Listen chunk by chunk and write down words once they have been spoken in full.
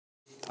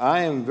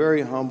I am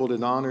very humbled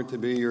and honored to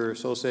be your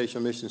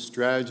Association Mission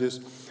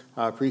Strategist.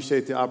 I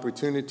appreciate the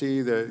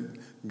opportunity that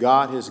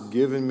God has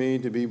given me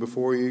to be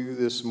before you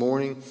this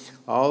morning.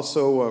 I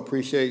also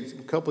appreciate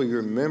a couple of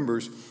your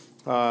members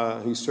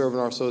who serve in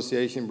our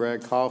association,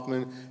 Brad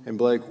Kaufman and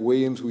Blake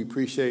Williams. We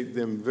appreciate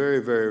them very,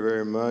 very,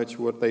 very much,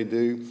 what they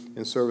do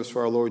in service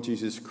for our Lord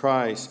Jesus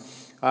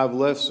Christ. I've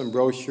left some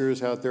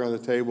brochures out there on the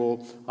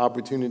table,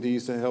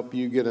 opportunities to help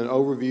you get an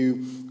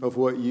overview of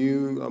what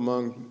you,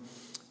 among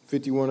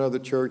 51 other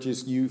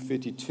churches, you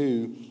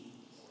 52,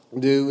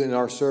 do in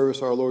our service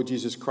to our Lord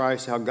Jesus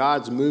Christ, how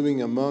God's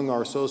moving among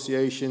our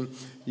association.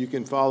 You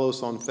can follow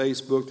us on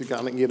Facebook to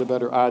kind of get a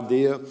better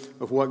idea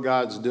of what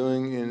God's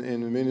doing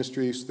in the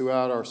ministries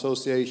throughout our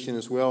association,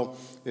 as well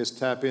as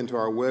tap into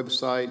our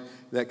website.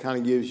 That kind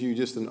of gives you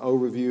just an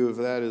overview of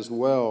that as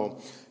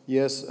well.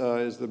 Yes,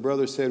 as the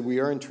brother said, we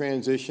are in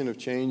transition of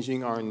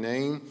changing our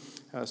name.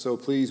 So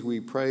please, we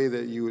pray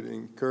that you would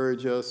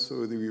encourage us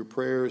with your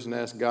prayers and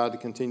ask God to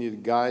continue to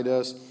guide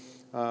us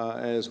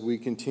as we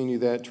continue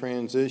that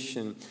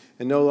transition.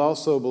 And know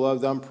also,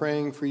 beloved, I'm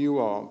praying for you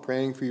all,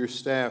 praying for your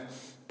staff,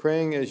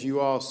 praying as you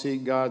all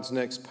seek God's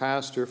next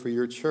pastor for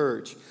your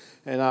church.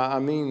 And I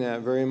mean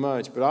that very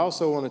much. But I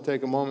also want to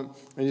take a moment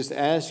and just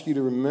ask you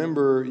to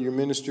remember your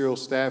ministerial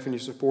staff and your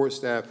support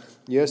staff.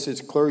 Yes,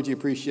 it's Clergy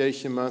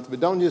Appreciation Month, but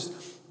don't just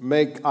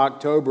make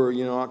October,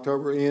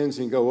 October ends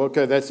and go,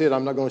 okay, that's it,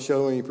 I'm not going to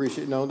show any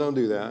appreciation. No, don't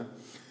do that.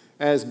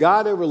 As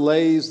God ever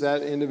lays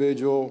that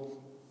individual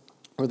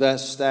or that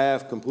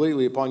staff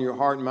completely upon your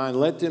heart and mind,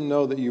 let them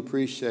know that you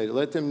appreciate it.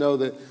 Let them know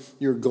that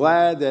you're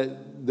glad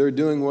that they're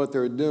doing what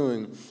they're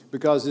doing,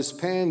 because this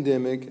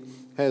pandemic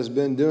has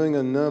been doing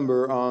a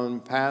number on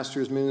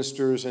pastors,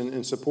 ministers,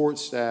 and support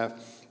staff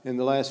in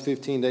the last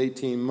 15 to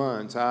 18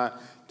 months.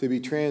 To be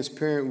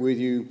transparent with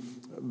you,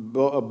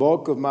 a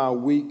bulk of my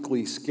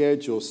weekly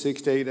schedule,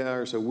 6 to 8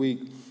 hours a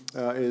week,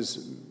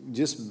 is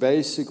just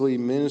basically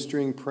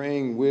ministering,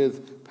 praying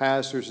with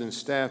pastors and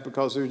staff,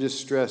 because they're just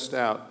stressed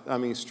out.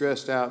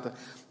 Stressed out.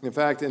 In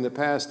fact, in the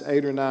past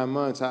 8 or 9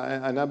 months,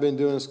 and I've been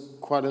doing this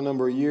quite a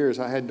number of years.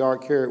 I had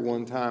dark hair at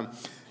one time.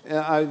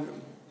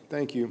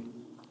 Thank you.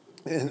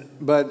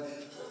 But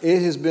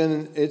it's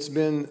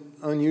been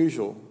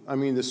unusual.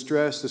 The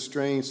stress, the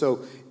strain.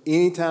 So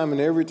anytime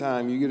and every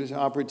time you get an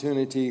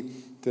opportunity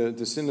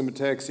to send them a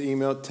text,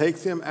 email, take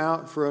them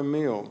out for a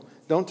meal.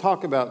 Don't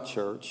talk about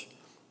church.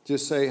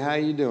 Just say, how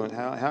you doing?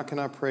 How can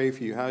I pray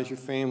for you? How's your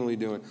family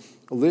doing?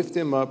 Lift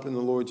them up in the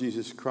Lord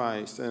Jesus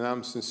Christ. And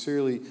I'm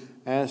sincerely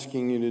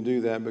asking you to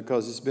do that,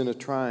 because it's been a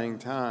trying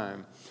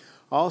time.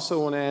 I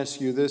also want to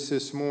ask you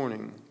this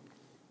morning.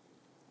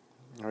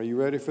 Are you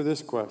ready for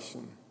this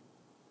question?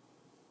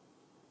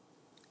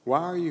 Why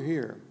are you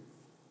here?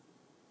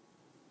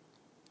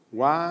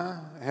 Why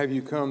have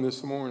you come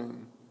this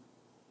morning?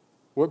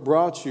 What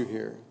brought you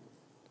here?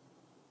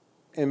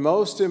 And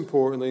most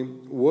importantly,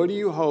 what do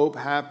you hope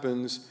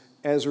happens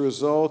as a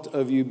result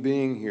of you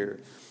being here?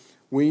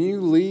 When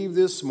you leave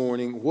this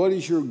morning, what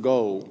is your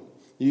goal?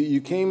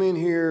 You came in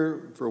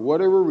here for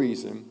whatever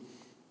reason,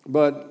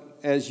 but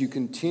as you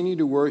continue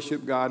to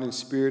worship God in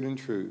spirit and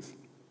truth,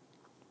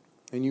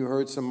 and you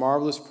heard some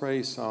marvelous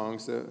praise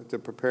songs to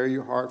prepare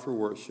your heart for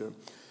worship,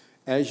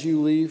 as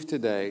you leave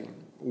today,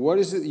 what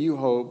is it you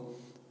hope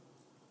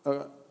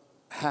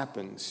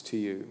happens to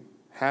you?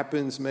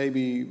 Happens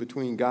maybe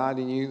between God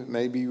and you,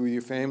 maybe with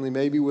your family,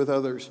 maybe with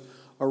others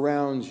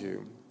around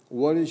you.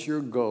 What is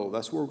your goal?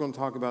 That's what we're going to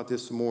talk about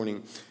this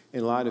morning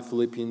in light of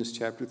Philippians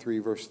chapter 3,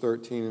 verse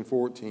 13 and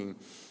 14.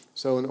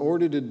 So in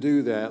order to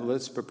do that,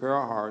 let's prepare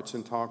our hearts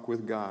and talk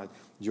with God.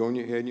 Join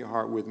your head and your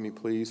heart with me,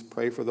 please.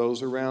 Pray for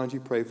those around you.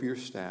 Pray for your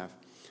staff.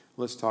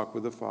 Let's talk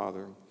with the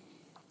Father.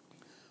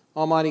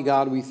 Almighty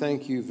God, we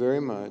thank you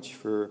very much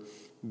for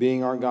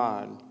being our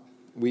God.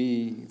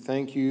 We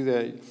thank you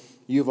that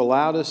you've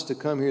allowed us to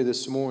come here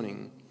this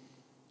morning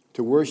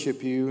to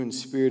worship you in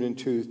spirit and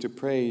truth, to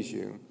praise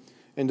you,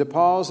 and to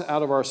pause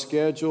out of our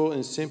schedule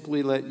and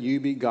simply let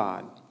you be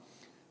God,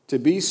 to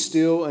be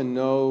still and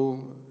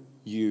know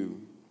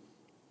you,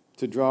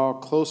 to draw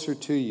closer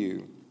to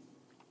you,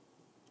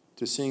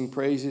 to sing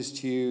praises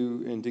to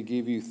you, and to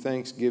give you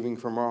thanksgiving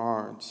from our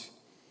hearts.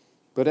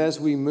 But as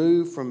we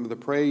move from the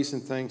praise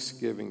and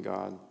thanksgiving,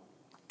 God,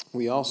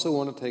 we also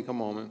want to take a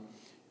moment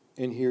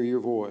and hear your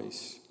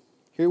voice.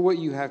 Hear what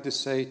you have to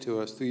say to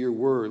us through your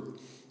word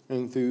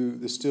and through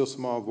the still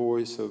small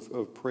voice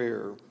of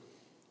prayer.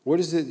 What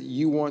is it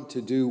you want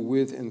to do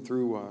with and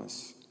through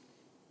us?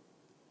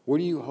 What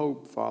do you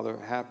hope, Father,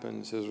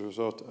 happens as a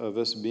result of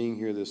us being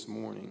here this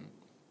morning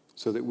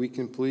so that we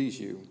can please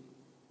you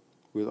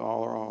with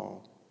all our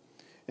all?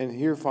 And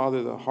hear,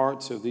 Father, the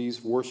hearts of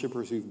these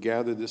worshipers who've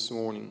gathered this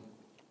morning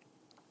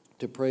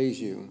to praise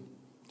you,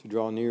 to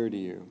draw near to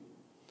you.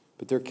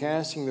 But they're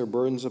casting their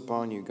burdens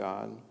upon you,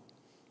 God.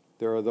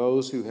 There are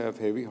those who have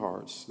heavy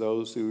hearts,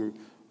 those who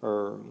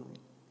are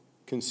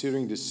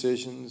considering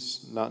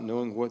decisions, not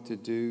knowing what to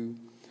do.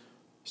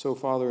 So,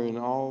 Father, in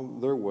all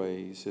their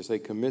ways, as they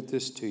commit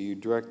this to you,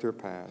 direct their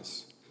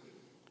paths.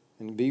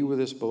 And be with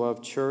this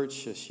beloved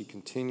church as she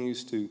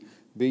continues to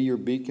Be your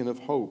beacon of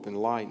hope and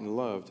light and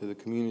love to the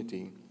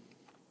community.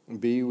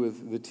 Be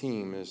with the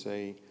team as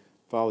they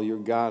follow your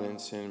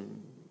guidance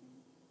in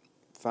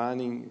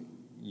finding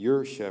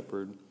your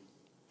shepherd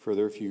for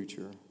their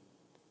future.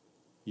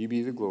 You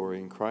be the glory.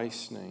 In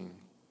Christ's name,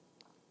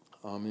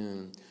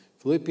 amen.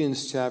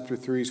 Philippians chapter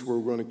 3 is where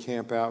we're going to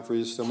camp out for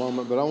just a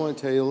moment, but I want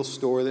to tell you a little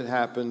story that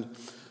happened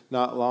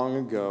not long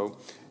ago.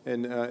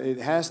 And it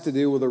has to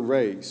do with a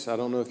race. I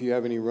don't know if you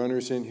have any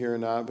runners in here or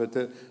not, but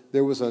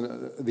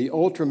the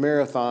ultra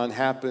marathon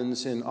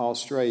happens in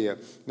Australia.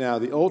 Now,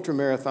 the ultra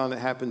marathon that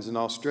happens in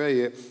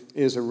Australia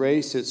is a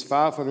race that's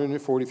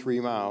 543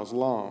 miles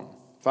long.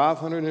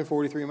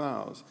 543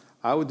 miles.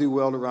 I would do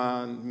well to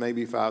run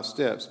maybe 5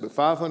 steps, but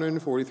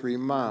 543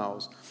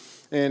 miles.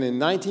 And in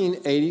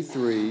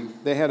 1983,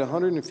 they had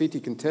 150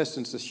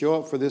 contestants to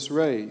show up for this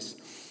race.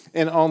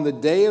 And on the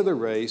day of the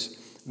race,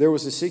 there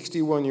was a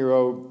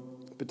 61-year-old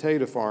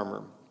potato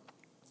farmer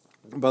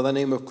by the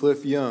name of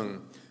Cliff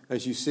Young,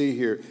 as you see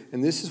here.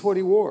 And this is what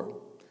he wore.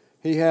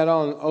 He had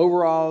on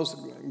overalls,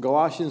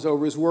 galoshes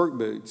over his work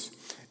boots.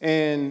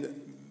 And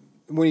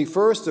when he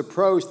first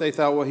approached, they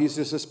thought, well, he's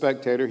just a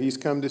spectator. He's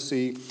come to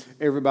see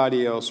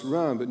everybody else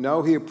run. But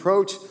no, he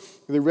approached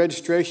the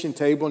registration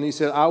table and he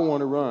said, I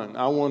want to run.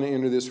 I want to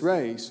enter this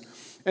race.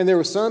 And there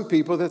were some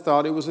people that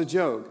thought it was a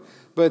joke.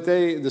 But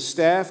the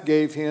staff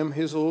gave him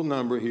his little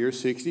number here,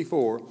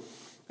 64.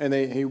 And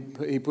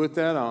he put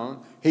that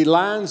on. He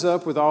lines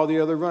up with all the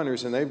other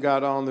runners, and they've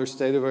got on their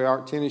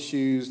state-of-the-art tennis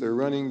shoes, their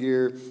running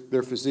gear,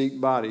 their physique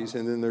bodies.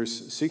 And then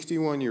there's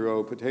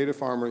 61-year-old potato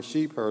farmer,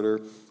 sheep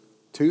herder,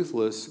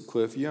 toothless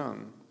Cliff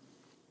Young,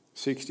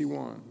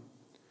 61.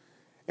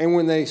 And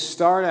when they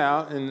start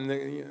out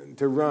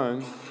to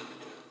run,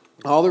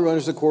 all the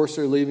runners, of course,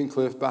 are leaving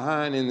Cliff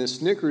behind, and the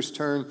snickers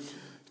turn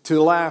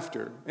to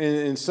laughter.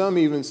 And some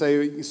even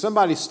say,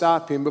 somebody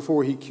stop him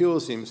before he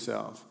kills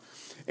himself.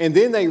 And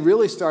then they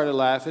really started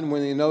laughing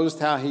when they noticed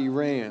how he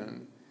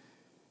ran.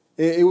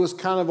 It was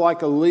kind of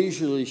like a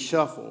leisurely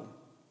shuffle.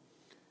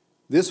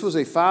 This was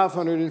a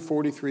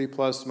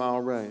 543-plus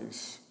mile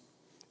race.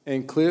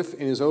 And Cliff,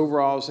 in his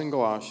overalls and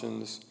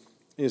galoshes,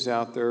 is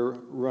out there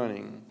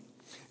running.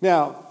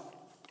 Now,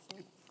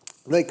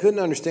 they couldn't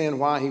understand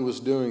why he was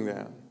doing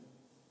that.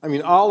 I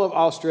mean, all of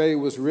Australia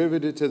was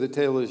riveted to the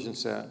television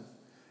set.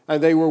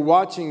 And they were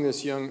watching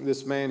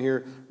this man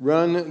here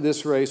run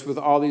this race with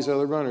all these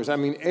other runners. I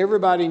mean,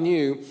 everybody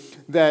knew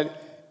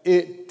that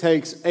it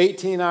takes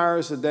 18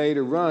 hours a day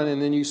to run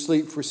and then you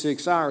sleep for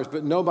 6 hours.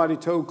 But nobody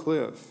told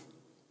Cliff.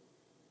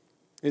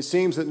 It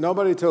seems that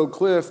nobody told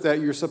Cliff that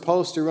you're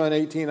supposed to run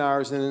 18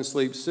 hours and then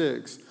sleep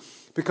 6.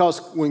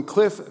 Because when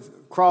Cliff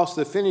crossed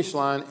the finish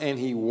line and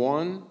he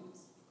won,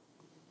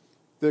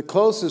 the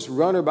closest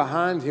runner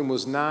behind him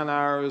was 9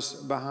 hours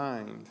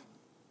behind.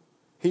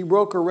 He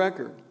broke a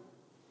record.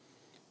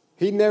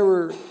 He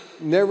never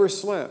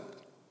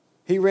slept.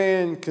 He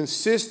ran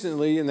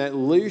consistently in that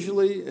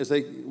leisurely, as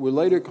they would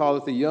later call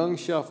it, the young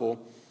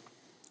shuffle,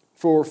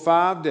 for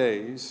 5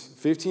 days,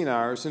 15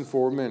 hours, and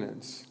 4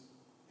 minutes.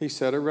 He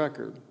set a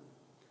record.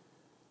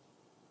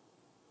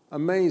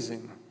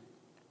 Amazing.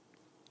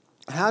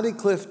 How did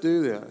Cliff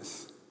do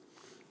this?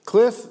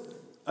 Cliff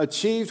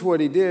achieved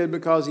what he did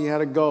because he had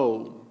a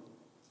goal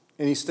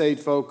and he stayed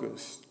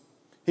focused.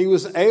 He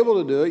was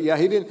able to do it. Yeah,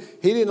 he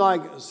didn't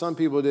like some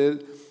people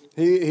did.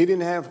 He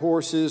didn't have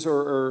horses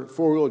or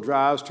four-wheel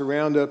drives to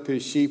round up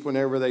his sheep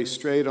whenever they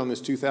strayed on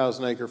this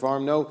 2,000-acre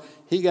farm. No,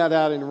 he got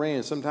out and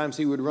ran. Sometimes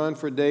he would run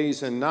for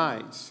days and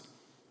nights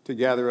to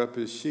gather up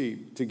his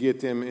sheep, to get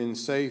them in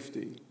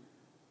safety.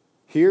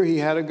 Here he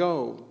had a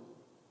goal.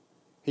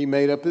 He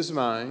made up his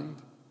mind,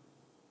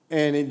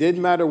 and it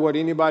didn't matter what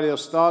anybody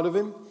else thought of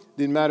him.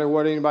 Didn't matter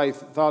what anybody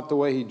thought the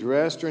way he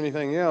dressed or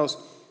anything else.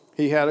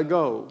 He had a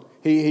goal.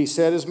 He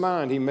set his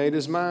mind. He made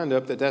his mind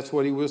up that that's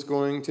what he was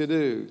going to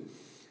do.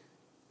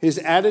 His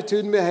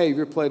attitude and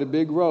behavior played a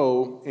big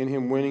role in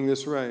him winning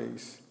this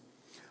race.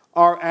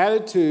 Our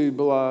attitude,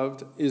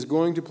 beloved, is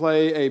going to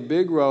play a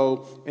big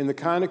role in the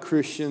kind of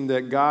Christian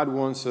that God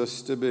wants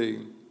us to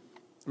be.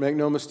 Make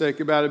no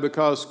mistake about it,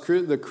 because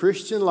the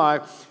Christian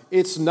life,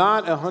 it's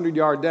not a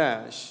 100-yard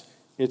dash.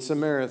 It's a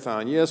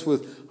marathon. Yes,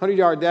 with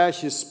 100-yard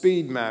dashes,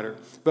 speed matter.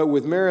 But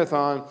with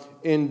marathon,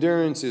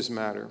 endurances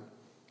matter.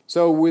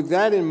 So with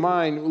that in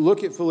mind,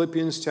 look at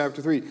Philippians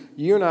chapter 3.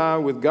 You and I,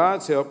 with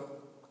God's help,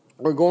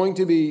 we're going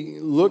to be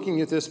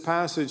looking at this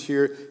passage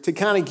here to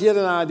kind of get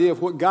an idea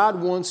of what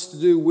God wants to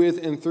do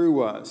with and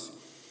through us.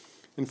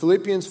 In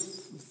Philippians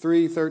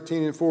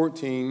 3:13 and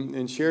 14,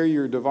 and share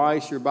your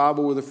device, your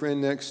Bible, with a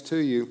friend next to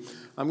you,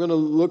 I'm going to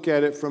look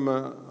at it from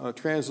a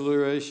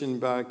transliteration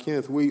by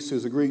Kenneth Weeks,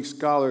 who's a Greek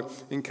scholar,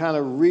 and kind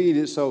of read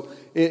it. So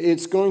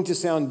it's going to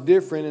sound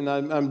different, and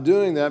I'm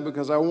doing that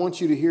because I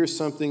want you to hear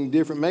something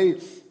different.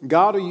 Maybe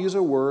God will use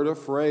a word, a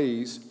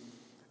phrase,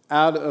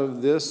 out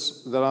of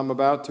this that I'm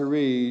about to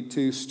read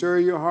to stir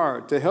your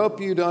heart, to help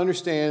you to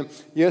understand,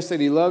 yes, that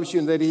He loves you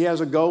and that He has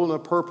a goal and a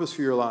purpose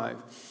for your life.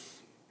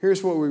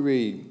 Here's what we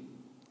read,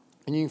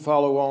 and you can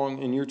follow on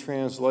in your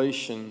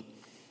translation.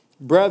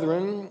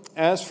 Brethren,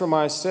 as for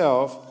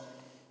myself,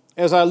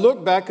 As I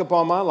look back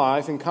upon my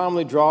life and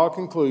calmly draw a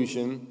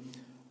conclusion,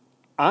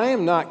 I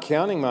am not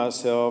counting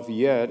myself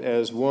yet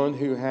as one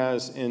who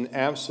has in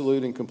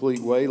absolute and complete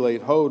way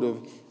laid hold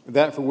of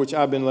that for which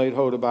I've been laid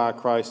hold of by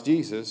Christ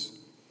Jesus.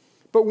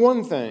 But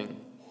one thing,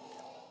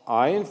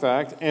 I, in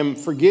fact, am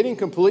forgetting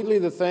completely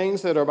the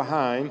things that are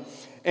behind,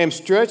 am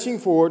stretching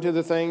forward to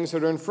the things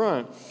that are in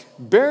front,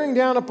 bearing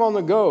down upon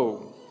the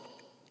goal.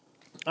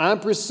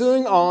 I'm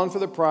pursuing on for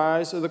the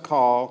prize of the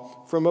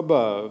call from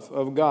above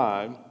of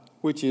God,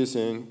 which is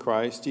in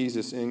Christ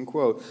Jesus, end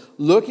quote.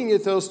 Looking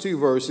at those two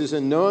verses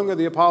and knowing of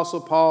the Apostle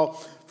Paul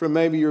from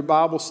maybe your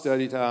Bible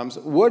study times,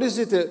 what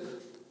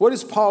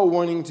is Paul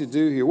wanting to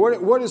do here?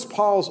 What is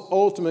Paul's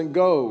ultimate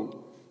goal?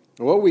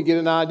 Well, we get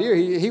an idea.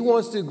 He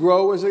wants to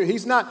grow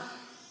he's not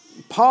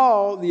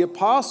Paul, the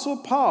Apostle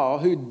Paul,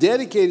 who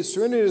dedicated,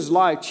 surrendered his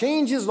life,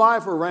 changed his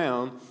life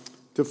around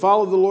to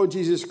follow the Lord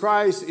Jesus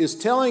Christ, is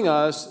telling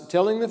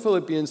the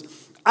Philippians,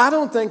 I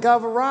don't think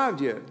I've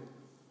arrived yet.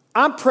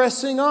 I'm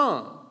pressing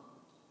on.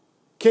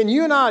 Can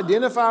you and I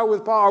identify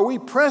with Paul? Are we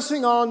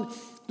pressing on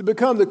to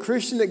become the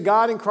Christian that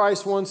God in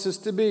Christ wants us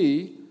to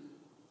be?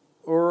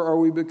 Or are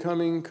we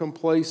becoming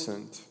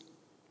complacent,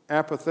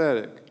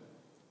 apathetic?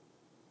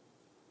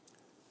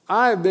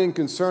 I have been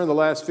concerned the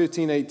last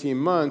 15, 18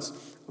 months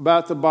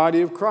about the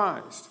body of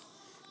Christ.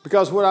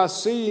 Because what I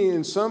see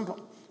in some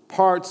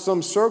parts,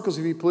 some circles,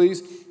 if you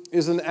please,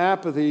 is an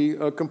apathy,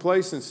 a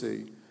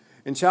complacency.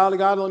 And child of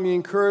God, let me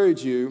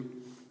encourage you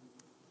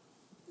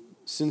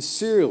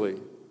sincerely.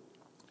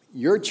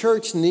 Your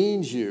church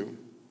needs you.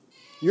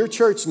 Your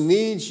church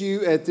needs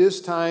you at this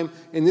time,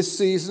 in this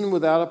season,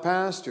 without a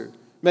pastor.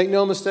 Make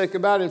no mistake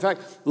about it. In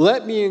fact,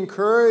 let me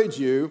encourage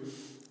you,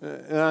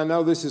 and I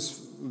know this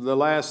is the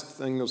last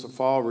thing was a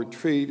fall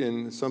retreat,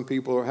 and some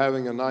people are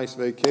having a nice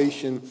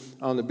vacation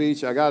on the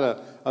beach. I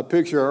got a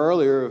picture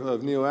earlier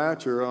of Neil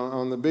Atcher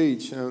on the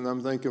beach, and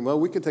I'm thinking, well,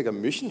 we could take a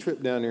mission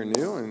trip down there,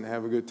 Neil, and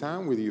have a good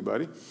time with you,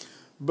 buddy.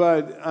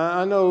 But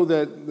I know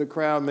that the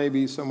crowd may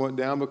be somewhat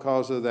down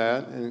because of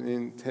that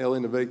and tail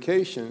into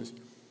vacations.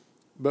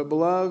 But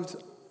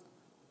beloved,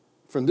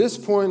 from this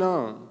point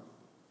on,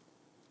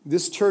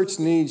 this church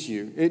needs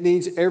you. It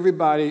needs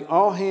everybody,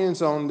 all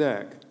hands on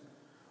deck.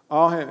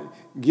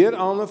 Get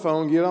on the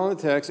phone, get on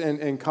the text,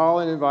 and call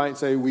and invite and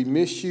say, we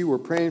miss you, we're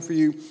praying for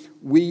you.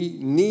 We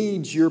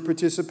need your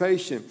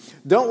participation.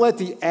 Don't let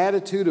the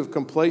attitude of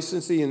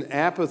complacency and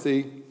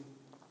apathy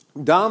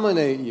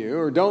dominate you,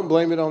 or don't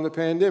blame it on the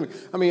pandemic.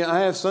 I mean,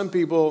 I have some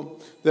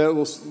people that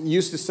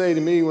used to say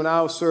to me when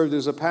I was served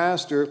as a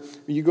pastor,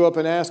 you go up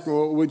and ask them,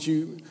 well, would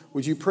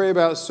you pray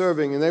about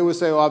serving? And they would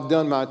say, oh, I've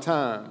done my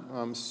time.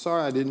 I'm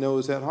sorry, I didn't know it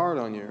was that hard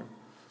on you.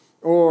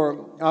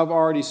 Or I've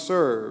already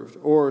served.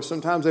 Or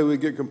sometimes they would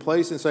get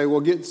complacent and say,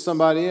 well, get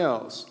somebody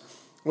else.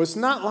 Well, it's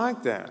not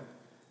like that.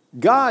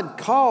 God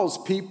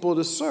calls people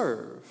to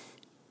serve.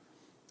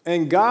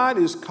 And God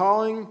is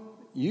calling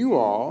you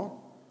all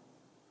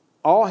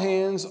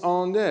hands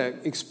on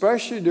deck,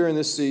 especially during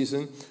this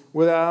season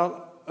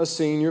without a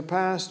senior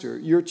pastor.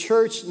 Your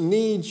church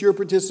needs your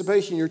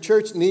participation. Your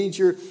church needs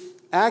your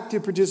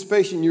active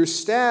participation. Your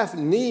staff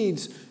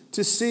needs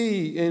to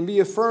see and be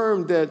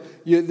affirmed that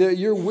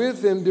you're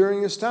with them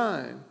during this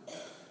time.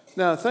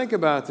 Now, think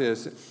about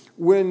this.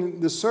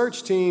 When the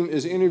search team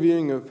is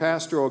interviewing a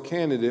pastoral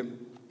candidate,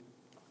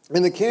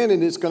 and the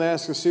candidate's going to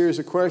ask a series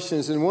of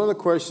questions, and one of the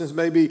questions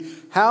may be,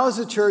 how is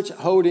the church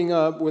holding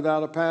up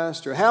without a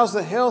pastor? How's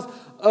the health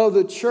of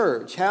the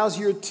church? How's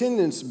your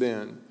attendance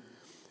been?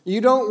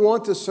 You don't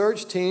want the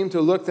search team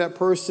to look that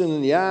person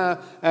in the eye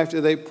after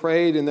they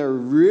prayed and they're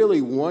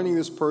really wanting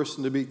this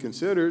person to be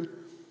considered.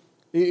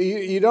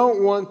 You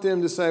don't want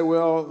them to say,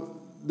 well,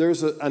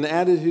 there's an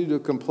attitude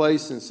of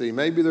complacency.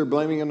 Maybe they're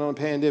blaming it on a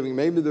pandemic.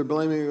 Maybe they're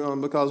blaming it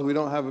on because we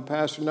don't have a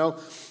pastor. No,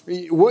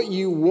 what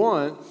you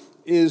want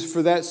is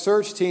for that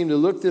search team to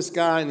look this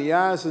guy in the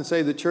eyes and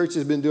say the church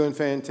has been doing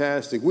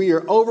fantastic. We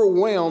are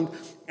overwhelmed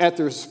at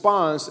the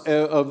response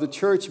of the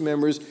church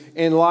members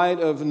in light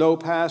of no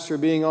pastor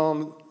being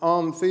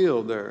on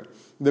field there.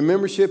 The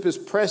membership is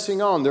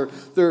pressing on.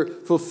 They're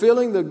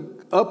fulfilling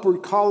the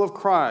upward call of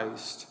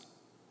Christ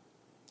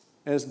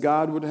as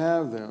God would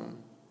have them.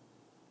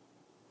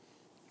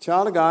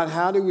 Child of God,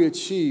 how do we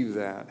achieve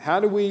that?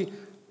 How do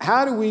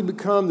we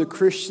become the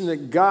Christian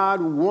that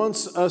God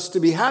wants us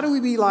to be? How do we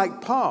be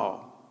like Paul?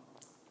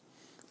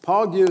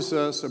 Paul gives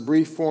us a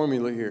brief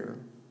formula here,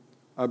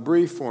 a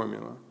brief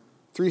formula,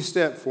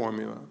 3-step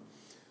formula.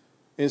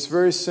 And it's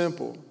very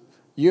simple.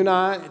 You and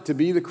I, to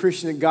be the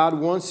Christian that God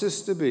wants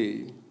us to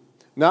be,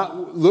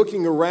 not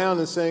looking around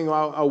and saying,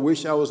 oh, I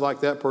wish I was like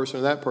that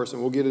person or that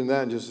person. We'll get into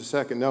that in just a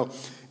second. No,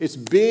 it's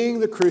being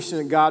the Christian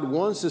that God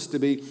wants us to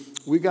be.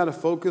 We got to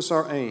focus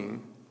our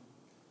aim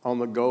on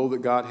the goal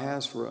that God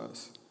has for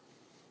us.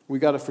 We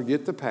got to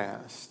forget the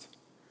past.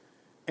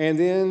 And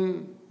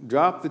then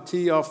drop the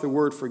T off the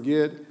word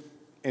forget,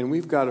 and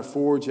we've got to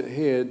forge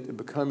ahead to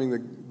becoming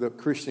the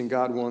Christian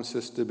God wants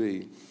us to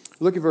be.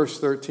 Look at verse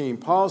 13.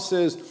 Paul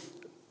says,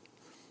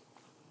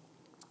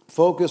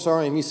 focus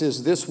our aim. He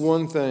says, this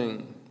one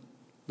thing,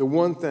 the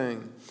one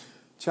thing.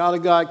 Child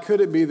of God,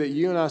 could it be that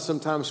you and I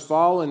sometimes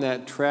fall in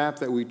that trap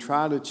that we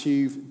try to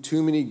achieve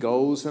too many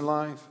goals in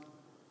life?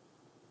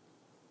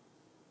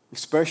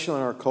 Especially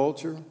in our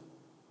culture.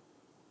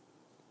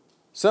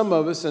 Some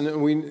of us,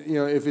 and we,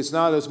 if it's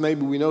not us,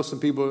 maybe we know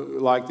some people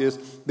like this.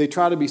 They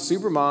try to be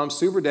super mom,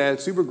 super dad,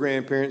 super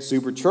grandparent,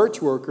 super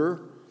church worker.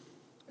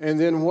 And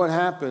then what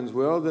happens?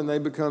 Well, then they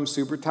become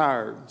super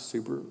tired,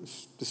 super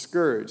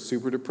discouraged,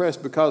 super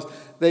depressed because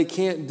they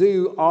can't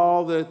do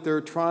all that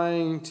they're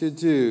trying to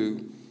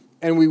do.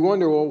 And we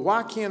wonder, well,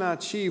 why can't I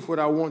achieve what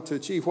I want to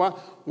achieve?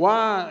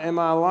 Why am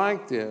I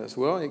like this?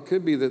 Well, it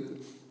could be that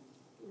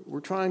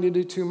we're trying to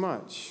do too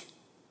much.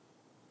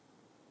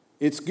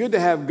 It's good to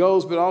have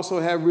goals, but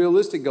also have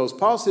realistic goals.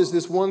 Paul says,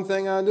 this one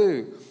thing I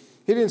do.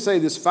 He didn't say,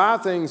 this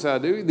 5 things I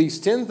do, these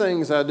 10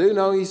 things I do.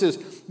 No, he says,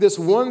 this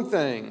one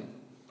thing.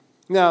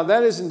 Now,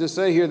 that isn't to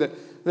say here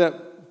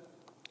that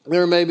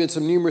there may be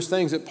some numerous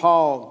things that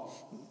Paul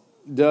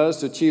does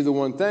to achieve the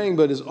one thing,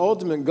 but his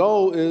ultimate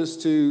goal is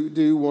to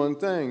do one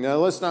thing. Now,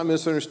 let's not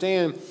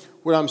misunderstand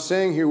what I'm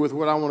saying here with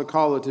what I want to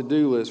call a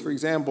to-do list. For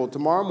example,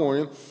 tomorrow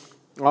morning,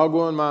 I'll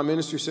go in my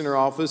ministry center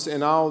office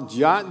and I'll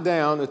jot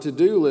down a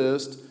to-do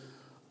list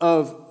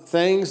of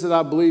things that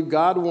I believe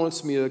God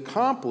wants me to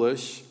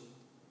accomplish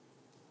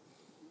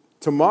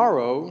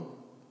tomorrow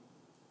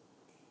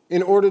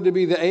in order to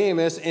be the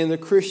AMS and the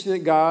Christian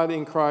that God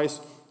in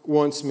Christ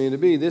wants me to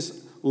be.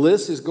 This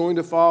list is going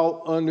to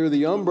fall under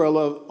the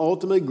umbrella of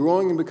ultimately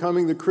growing and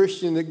becoming the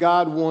Christian that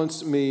God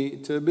wants me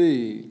to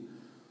be.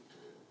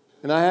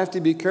 And I have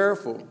to be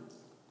careful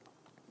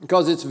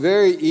because it's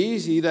very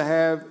easy to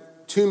have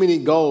too many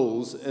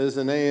goals as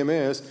an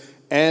AMS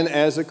and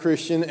as a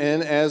Christian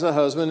and as a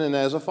husband and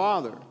as a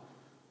father.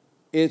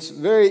 It's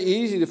very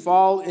easy to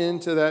fall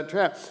into that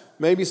trap.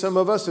 Maybe some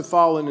of us have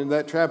fallen into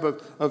that trap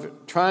of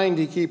trying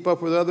to keep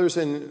up with others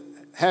and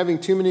having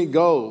too many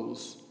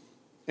goals.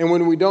 And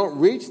when we don't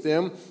reach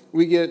them,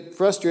 we get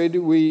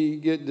frustrated, we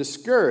get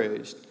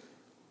discouraged.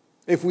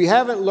 If we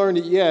haven't learned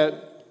it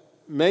yet,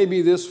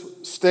 maybe this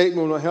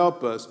statement will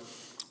help us.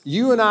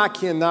 You and I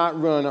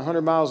cannot run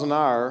 100 miles an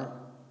hour,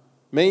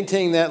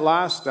 maintain that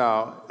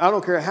lifestyle. I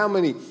don't care how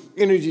many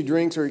energy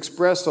drinks or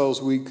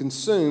espressos we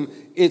consume,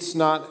 it's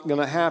not going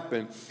to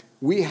happen.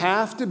 We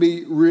have to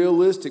be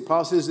realistic.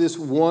 Paul says this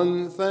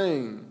one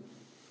thing.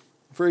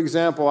 For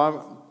example,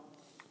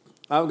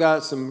 I've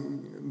got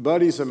some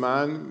buddies of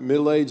mine,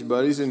 middle-aged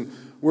buddies, and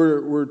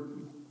we're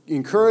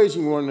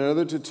encouraging one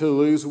another to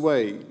lose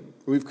weight.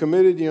 We've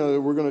committed,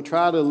 that we're going to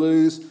try to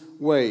lose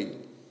weight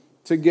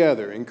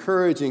together,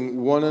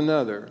 encouraging one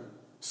another,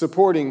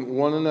 supporting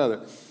one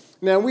another.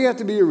 Now, we have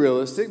to be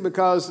realistic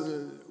because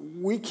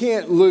we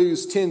can't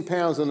lose 10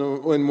 pounds in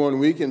 1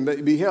 week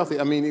and be healthy.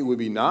 I mean, it would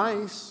be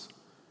nice,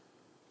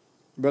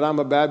 but I'm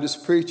a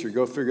Baptist preacher.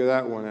 Go figure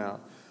that one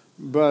out.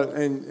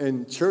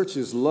 And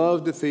churches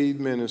love to feed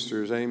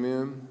ministers.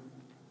 Amen?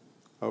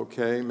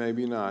 Okay,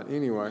 maybe not.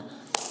 Anyway,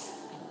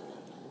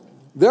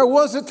 there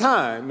was a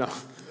time. No,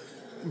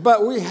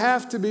 but we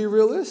have to be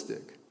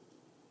realistic.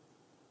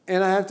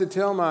 And I have to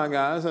tell my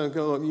guys,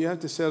 look, you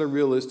have to set a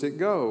realistic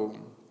goal.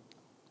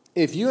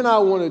 If you and I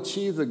want to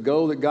achieve the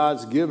goal that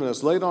God's given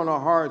us, laid on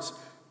our hearts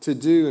to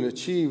do and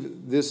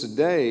achieve this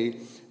day,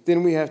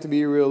 then we have to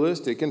be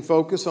realistic and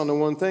focus on the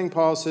one thing.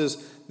 Paul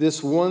says,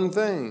 this one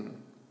thing.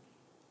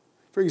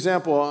 For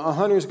example, a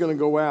hunter is going to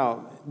go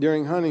out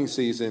during hunting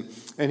season,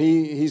 and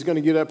he's going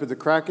to get up at the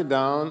crack of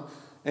dawn,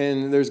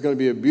 and there's going to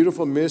be a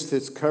beautiful mist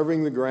that's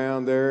covering the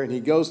ground there, and he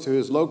goes to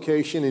his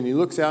location, and he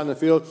looks out in the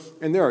field,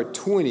 and there are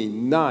 20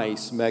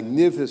 nice,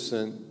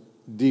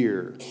 magnificent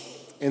deer,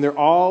 and they're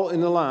all in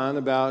the line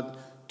about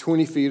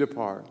 20 feet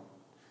apart.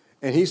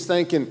 And he's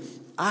thinking,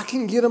 I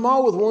can get them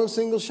all with one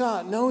single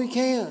shot. No, he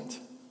can't.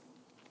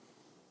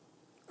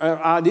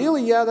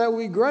 Ideally, yeah, that would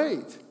be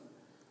great.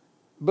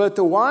 But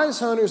the wise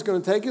hunter is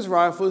going to take his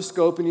rifle, his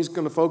scope, and he's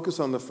going to focus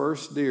on the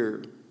first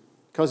deer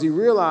because he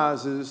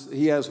realizes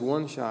he has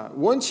one shot,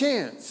 one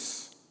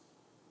chance.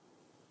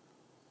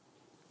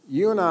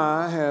 You and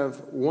I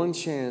have one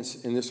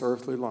chance in this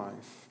earthly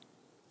life.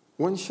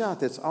 One shot,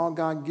 that's all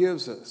God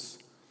gives us.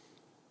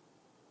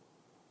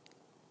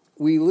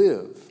 We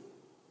live,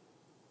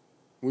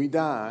 we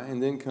die,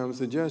 and then comes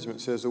the judgment,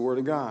 says the Word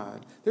of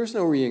God. There's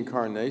no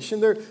reincarnation.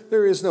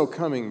 There is no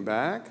coming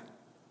back.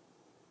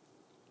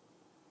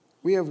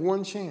 We have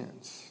one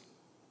chance.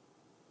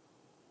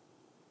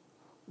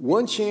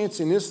 One chance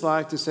in this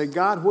life to say,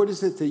 God, what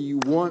is it that you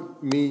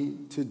want me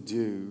to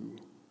do?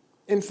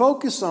 And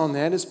focus on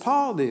that as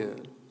Paul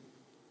did.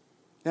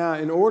 Now,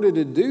 in order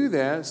to do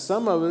that,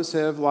 some of us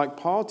have, like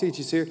Paul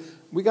teaches here,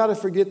 we got to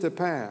forget the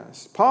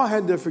past. Paul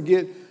had to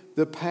forget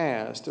the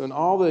past and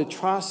all the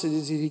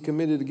atrocities that he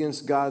committed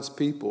against God's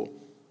people.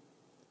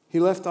 He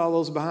left all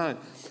those behind.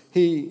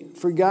 He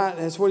forgot,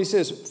 that's what he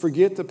says,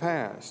 forget the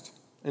past.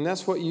 And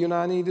that's what you and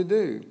I need to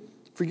do.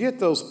 Forget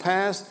those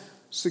past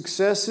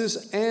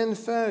successes and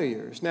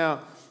failures.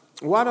 Now,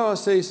 why do I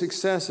say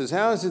successes?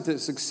 How is it that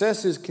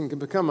successes can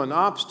become an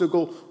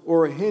obstacle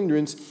or a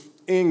hindrance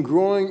in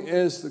growing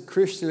as the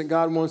Christian that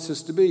God wants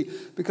us to be.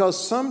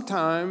 Because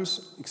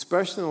sometimes,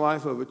 especially in the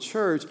life of a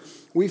church,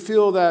 we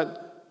feel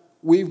that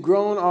we've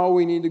grown all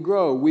we need to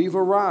grow. We've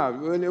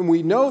arrived. And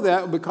we know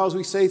that because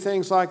we say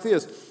things like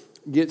this: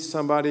 get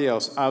somebody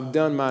else. I've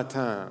done my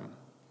time.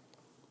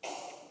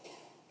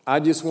 I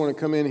just want to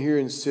come in here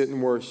and sit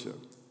and worship.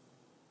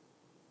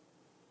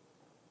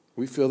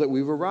 We feel that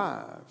we've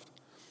arrived.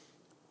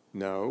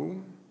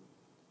 No.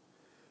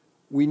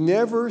 We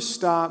never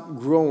stop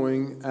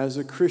growing as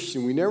a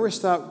Christian. We never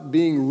stop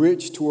being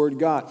rich toward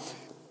God.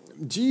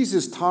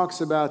 Jesus talks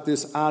about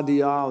this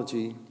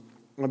ideology,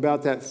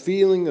 about that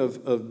feeling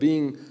of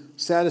being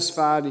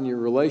satisfied in your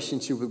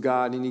relationship with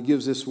God, and he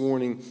gives this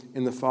warning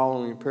in the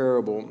following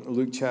parable,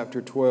 Luke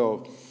chapter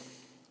 12.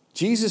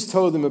 Jesus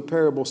told them a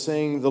parable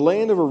saying, the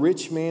land of a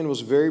rich man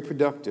was very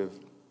productive.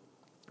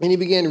 And he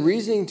began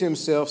reasoning to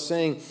himself,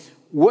 saying,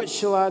 what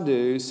shall I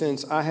do,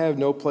 since I have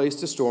no place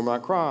to store my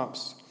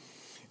crops?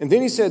 And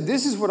then he said,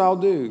 this is what I'll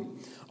do.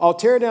 I'll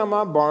tear down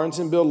my barns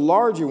and build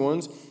larger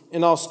ones,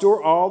 and I'll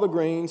store all the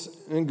grains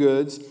and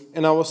goods.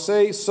 And I will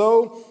say,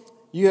 so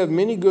you have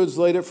many goods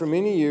laid up for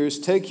many years.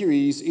 Take your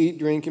ease, eat,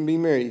 drink, and be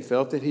merry. He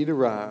felt that he'd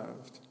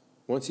arrived.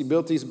 Once he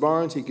built these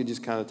barns, he could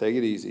just kind of take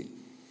it easy.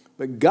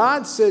 But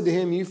God said to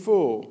him, you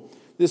fool,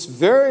 this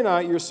very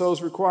night your soul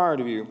is required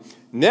of you.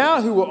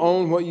 Now who will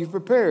own what you've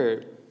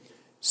prepared?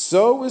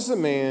 So is the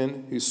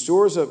man who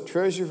stores up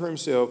treasure for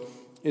himself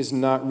is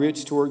not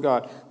rich toward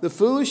God. The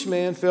foolish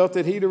man felt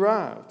that he'd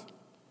arrived.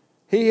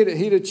 He'd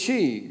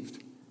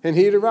achieved, and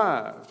he'd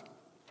arrived.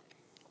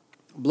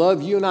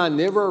 Beloved, you and I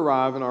never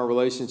arrive in our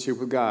relationship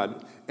with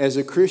God. As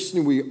a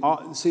Christian,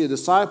 a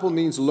disciple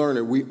means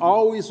learner. We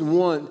always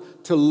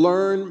want to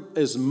learn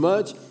as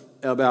much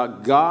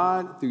about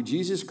God through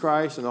Jesus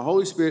Christ and the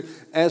Holy Spirit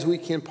as we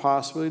can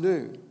possibly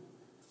do.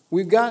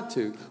 We've got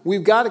to.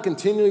 We've got to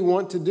continually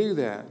want to do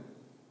that,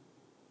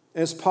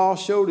 as Paul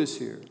showed us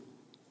here.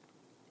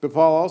 But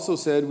Paul also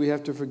said we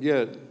have to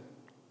forget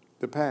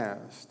the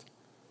past.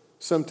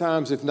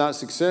 Sometimes, if not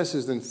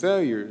successes, then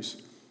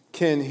failures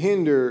can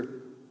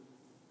hinder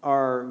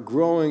our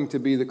growing to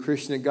be the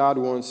Christian that God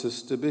wants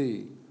us to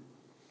be.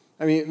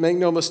 I mean, make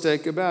no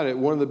mistake about it.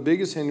 One of the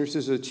biggest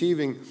hindrances of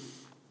achieving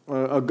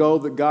a goal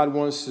that God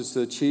wants us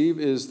to achieve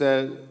is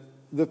that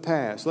the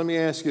past. Let me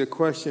ask you a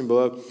question,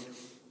 beloved.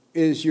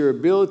 Is your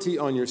ability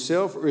on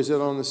yourself, or is it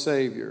on the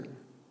Savior?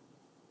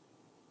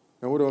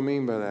 Now, what do I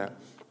mean by that?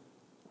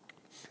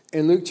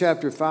 In Luke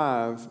chapter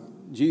 5,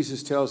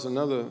 Jesus tells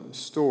another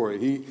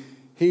story.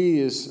 He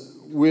is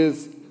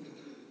with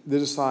the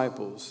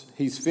disciples.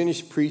 He's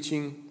finished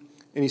preaching,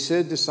 and he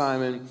said to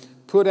Simon,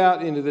 put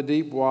out into the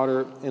deep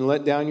water and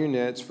let down your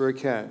nets for a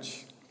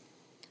catch.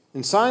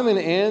 And Simon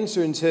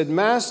answered and said,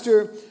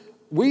 Master,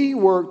 we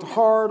worked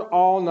hard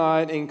all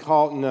night and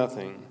caught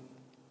nothing.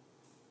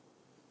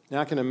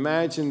 Now I can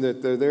imagine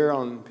that they're there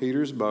on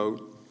Peter's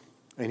boat,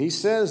 and he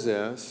says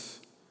this,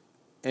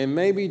 and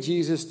maybe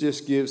Jesus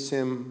just gives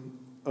him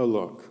a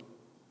look.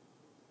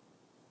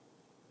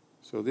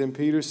 So then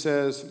Peter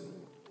says,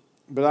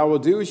 but I will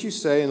do as you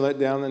say and let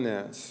down the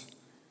nets.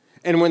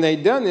 And when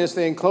they'd done this,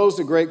 they enclosed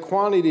a great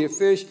quantity of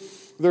fish.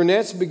 Their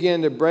nets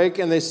began to break,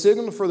 and they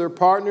signaled for their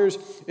partners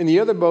in the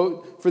other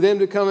boat for them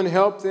to come and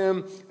help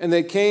them. And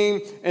they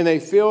came, and they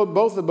filled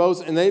both the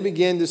boats, and they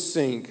began to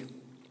sink.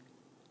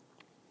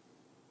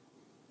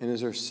 And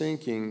as they're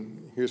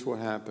sinking, here's what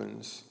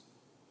happens.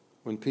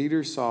 When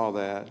Peter saw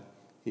that,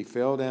 he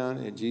fell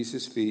down at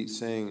Jesus' feet,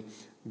 saying,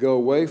 go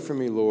away from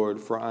me,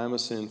 Lord, for I am a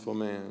sinful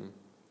man.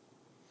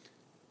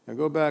 Now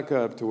go back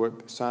up to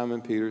what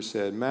Simon Peter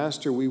said.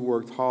 Master, we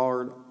worked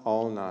hard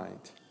all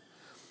night.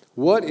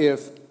 What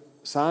if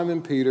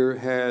Simon Peter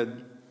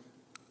had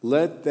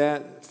let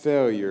that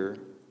failure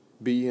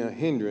be a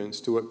hindrance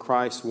to what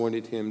Christ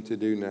wanted him to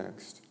do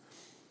next?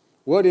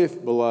 What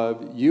if,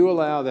 beloved, you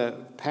allow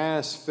that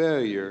past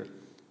failure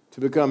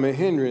to become a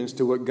hindrance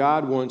to what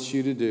God wants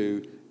you to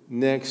do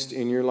next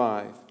in your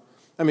life?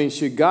 I mean,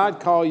 should God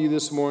call you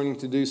this morning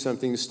to do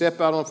something, to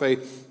step out on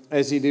faith,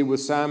 as he did with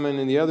Simon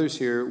and the others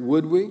here,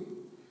 would we?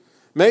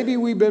 Maybe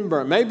we've been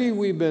burnt. Maybe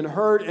we've been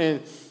hurt,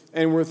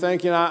 and we're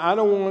thinking, I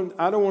don't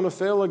want to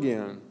fail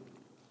again.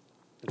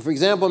 For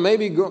example,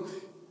 maybe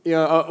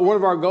one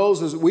of our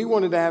goals is we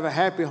wanted to have a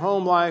happy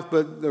home life,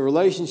 but the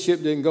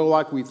relationship didn't go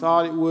like we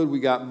thought it would.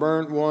 We got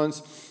burnt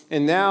once.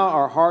 And now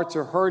our hearts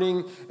are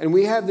hurting, and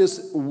we have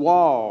this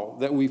wall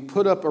that we've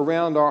put up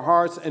around our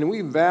hearts, and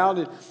we vowed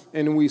it,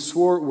 and we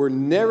swore we're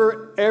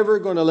never, ever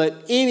going to let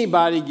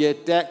anybody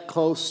get that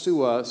close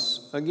to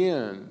us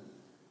again.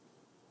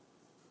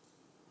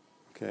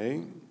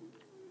 Okay?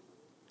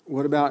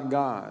 What about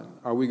God?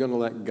 Are we going to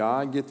let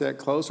God get that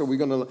close? Are we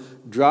going to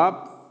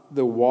drop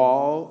the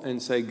wall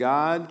and say,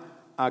 God,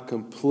 I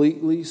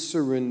completely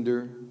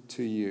surrender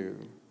to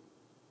you?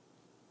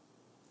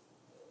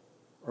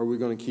 Or are we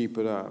going to keep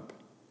it up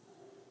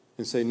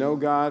and say, no,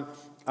 God,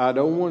 I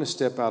don't want to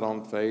step out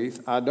on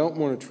faith. I don't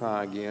want to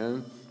try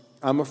again.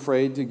 I'm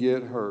afraid to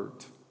get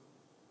hurt.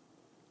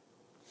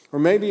 Or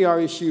maybe our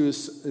issue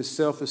is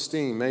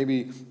self-esteem.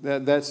 Maybe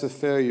that's a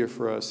failure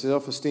for us.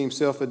 Self-esteem,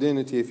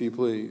 self-identity, if you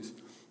please,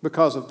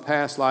 because of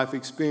past life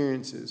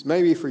experiences.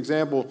 Maybe, for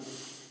example,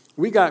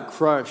 we got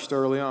crushed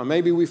early on.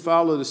 Maybe we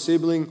followed a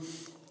sibling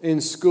in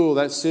school.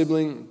 That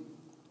sibling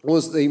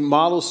was the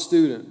model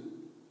student,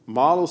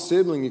 model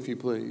sibling, if you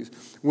please.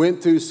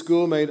 Went through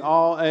school, made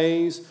all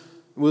A's,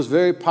 was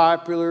very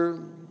popular,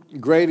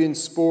 great in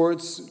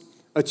sports,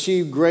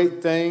 achieved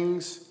great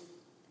things.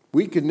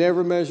 We could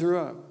never measure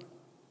up.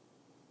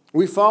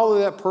 We follow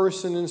that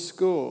person in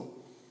school.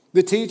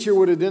 The teacher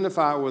would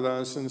identify with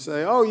us and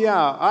say, oh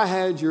yeah, I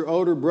had your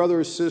older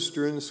brother or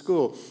sister in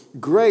school.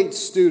 Great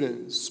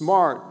student,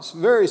 smart,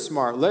 very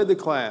smart, led the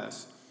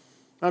class.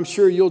 I'm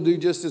sure you'll do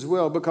just as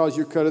well because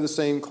you're cut of the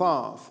same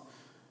cloth.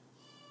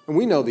 And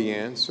we know the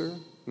answer.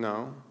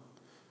 No.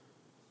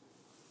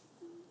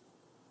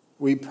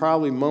 We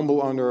probably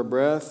mumble under our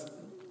breath,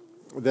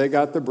 they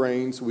got the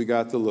brains, we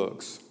got the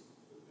looks.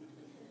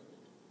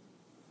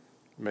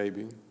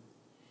 Maybe.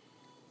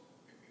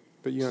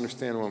 But you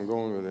understand where I'm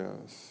going with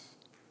this.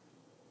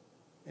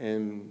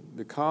 And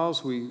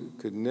because we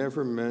could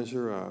never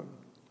measure up,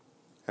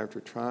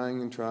 after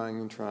trying and trying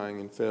and trying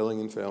and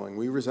failing,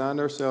 we resigned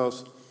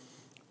ourselves,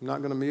 I'm not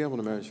going to be able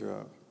to measure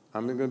up.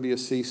 I'm not going to be a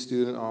C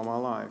student all my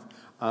life.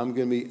 I'm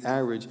going to be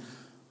average.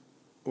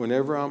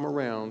 Whenever I'm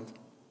around,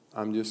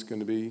 I'm just going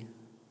to be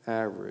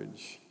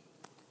average.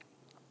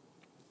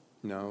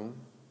 No.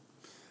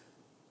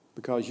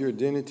 Because your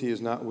identity is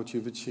not what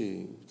you've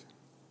achieved.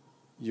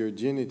 Your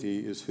identity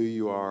is who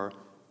you are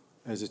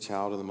as a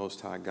child of the Most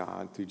High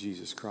God through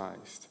Jesus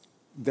Christ.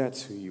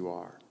 That's who you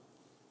are.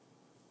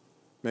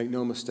 Make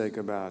no mistake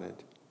about it.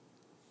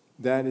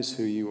 That is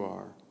who you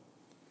are.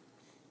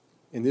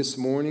 And this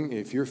morning,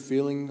 if you're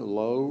feeling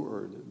low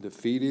or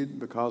defeated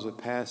because of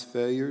past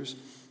failures,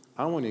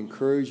 I want to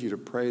encourage you to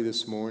pray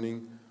this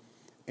morning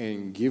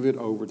and give it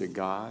over to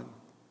God.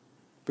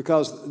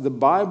 Because the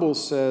Bible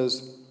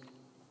says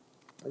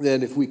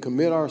that if we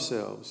commit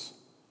ourselves,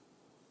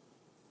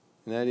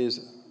 and that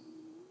is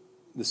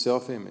the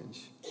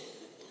self-image,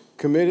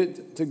 commit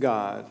it to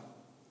God,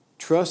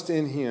 trust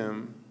in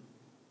Him,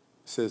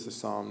 says the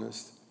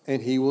psalmist,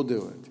 and He will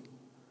do it.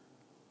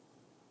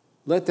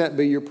 Let that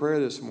be your prayer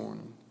this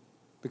morning,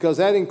 because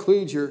that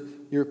includes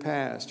your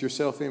past, your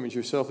self-image,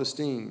 your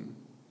self-esteem.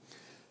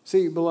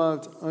 See,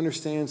 beloved,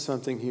 understand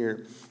something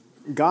here.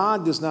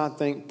 God does not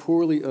think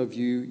poorly of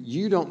you.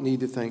 You don't need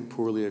to think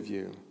poorly of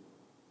you.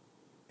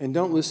 And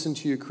don't listen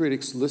to your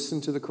critics.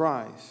 Listen to the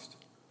Christ.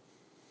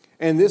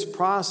 And this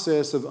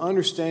process of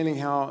understanding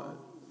how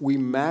we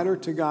matter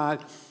to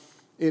God,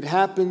 it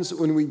happens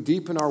when we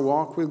deepen our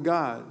walk with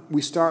God.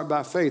 We start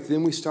by faith.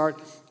 Then we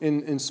start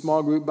in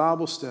small group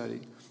Bible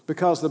study.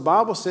 Because the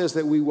Bible says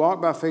that we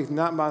walk by faith,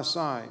 not by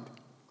sight.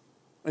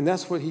 And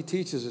that's what He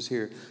teaches us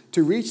here.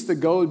 To reach the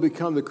goal to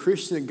become the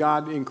Christian that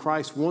God in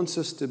Christ wants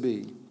us to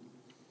be.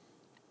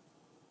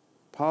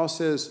 Paul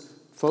says,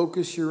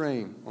 focus your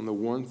aim on the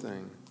one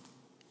thing.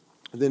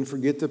 And then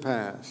forget the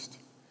past.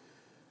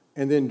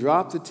 And then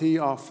drop the T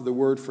off for the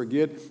word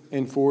forget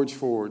and forge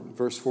forward.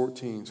 Verse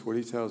 14 is what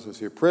he tells us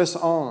here. Press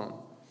on.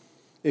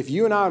 If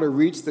you and I are to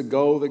reach the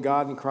goal that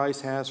God in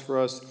Christ has for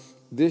us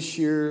this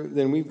year,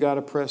 then we've got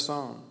to press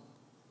on.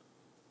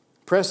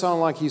 Press on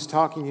like he's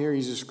talking here.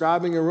 He's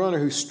describing a runner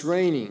who's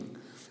straining.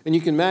 And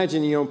you can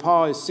imagine,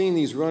 Paul has seen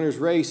these runners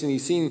race and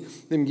he's seen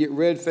them get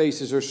red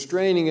faces or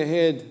straining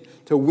ahead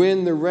to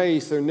win the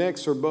race. Their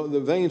necks are,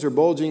 the veins are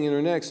bulging in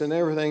their necks and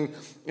everything.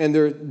 And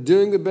they're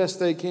doing the best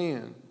they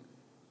can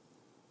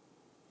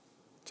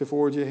to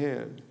forge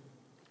ahead.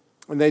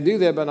 And they do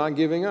that by not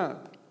giving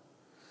up.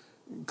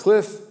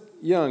 Cliff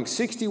Young,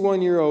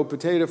 61-year-old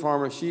potato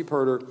farmer, sheep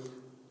herder,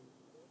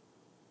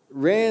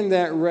 ran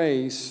that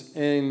race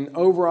in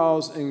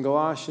overalls and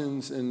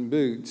galoshes and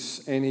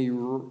boots, and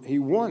he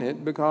won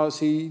it because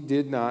he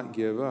did not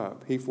give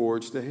up. He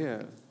forged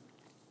ahead.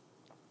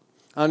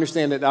 I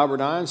understand that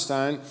Albert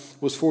Einstein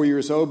was 4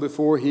 years old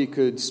before he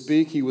could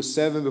speak. He was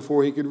 7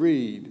 before he could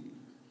read,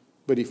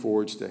 but he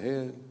forged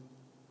ahead.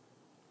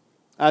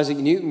 Isaac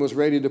Newton was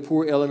rated a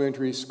poor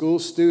elementary school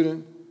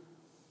student,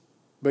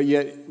 but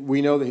yet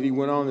we know that he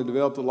went on to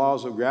develop the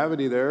laws of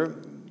gravity there.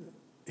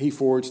 He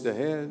forged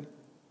ahead.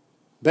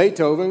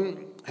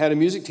 Beethoven had a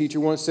music teacher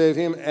once say of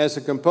him, as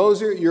a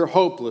composer, you're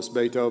hopeless,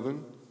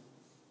 Beethoven.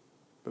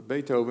 But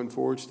Beethoven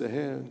forged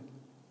ahead.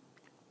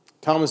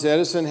 Thomas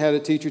Edison had a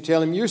teacher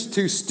tell him, you're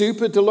too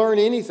stupid to learn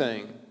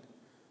anything.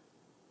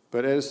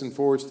 But Edison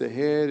forged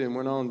ahead and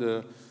went on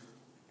to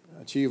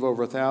achieve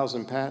over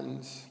 1,000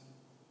 patents.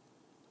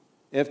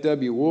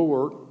 F.W.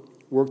 Woolworth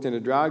worked in a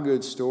dry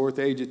goods store. At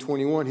the age of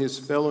 21, his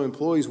fellow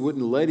employees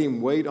wouldn't let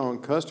him wait on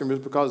customers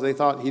because they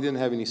thought he didn't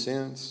have any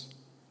sense.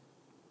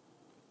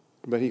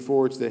 But he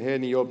forged ahead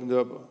and he opened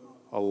up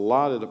a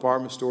lot of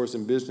department stores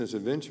and business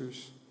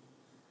adventures.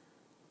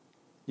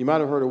 You might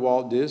have heard of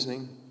Walt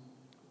Disney.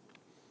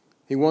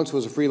 He once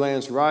was a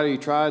freelance writer. He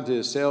tried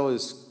to sell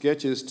his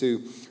sketches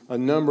to a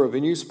number of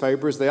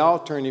newspapers. They all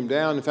turned him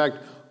down. In fact,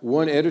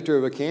 one editor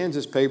of a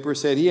Kansas paper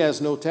said he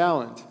has no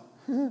talent.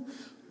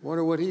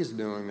 Wonder what he's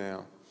doing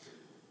now.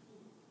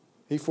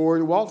 He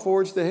walked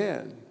forwards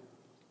ahead.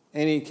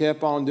 And he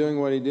kept on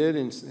doing what he did,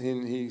 and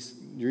he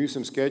drew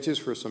some sketches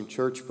for some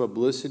church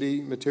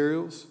publicity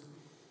materials.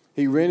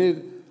 He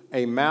rented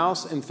a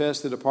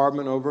mouse-infested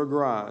apartment over a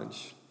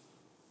garage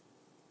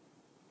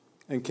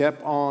and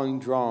kept on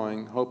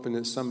drawing, hoping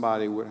that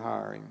somebody would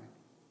hire him.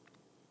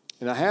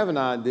 And I have an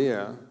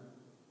idea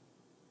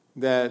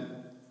that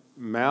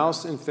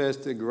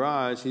mouse-infested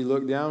garage, he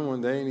looked down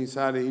one day and he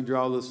decided he'd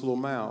draw this little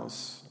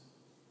mouse.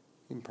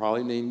 He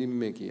probably named him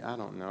Mickey. I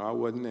don't know. I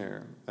wasn't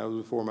there. That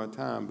was before my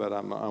time, but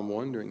I'm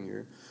wondering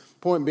here.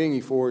 Point being,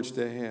 he forged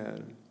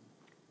ahead.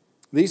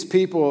 These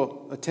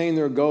people attained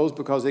their goals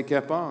because they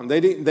kept on. They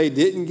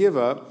didn't give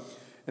up.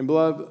 And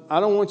beloved, I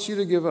don't want you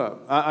to give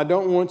up. I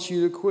don't want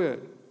you to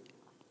quit.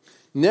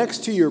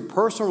 Next to your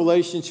personal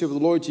relationship with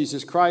the Lord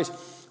Jesus Christ,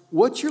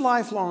 what's your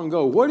lifelong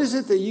goal? What is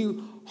it that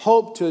you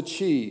hope to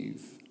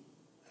achieve?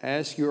 I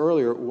asked you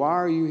earlier, why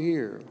are you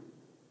here?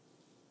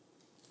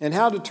 And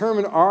how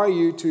determined are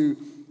you to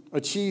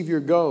achieve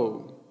your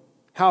goal?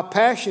 How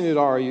passionate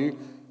are you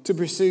to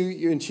pursue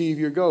and achieve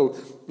your goal?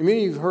 Many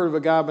of you have heard of a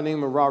guy by the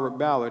name of Robert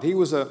Ballard. He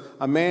was a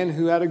man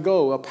who had a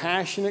goal, a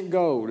passionate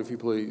goal, if you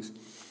please.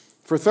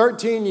 For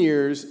 13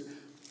 years,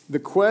 the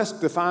quest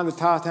to find the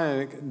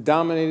Titanic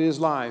dominated his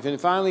life.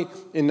 And finally,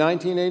 in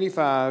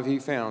 1985, he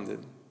found it.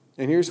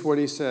 And here's what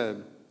he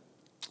said.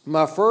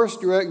 My first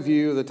direct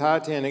view of the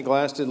Titanic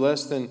lasted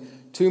less than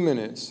 2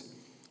 minutes.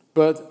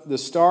 But the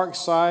stark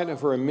sight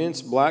of her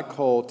immense black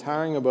hull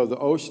towering above the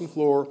ocean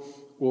floor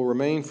will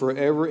remain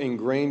forever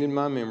ingrained in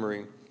my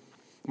memory.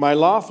 My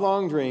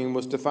lifelong dream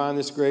was to find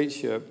this great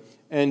ship,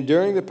 and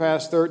during the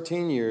past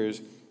 13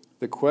 years,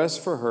 the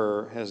quest for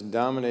her has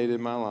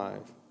dominated my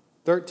life.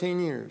 13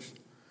 years.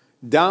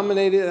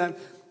 Dominated.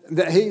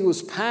 That he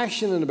was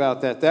passionate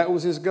about that. That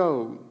was his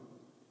goal.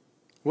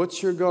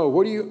 What's your goal?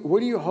 What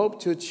do you hope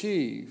to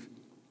achieve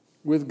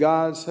with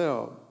God's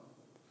help?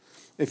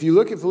 If you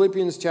look at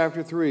Philippians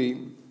chapter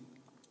 3,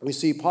 we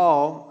see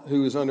Paul,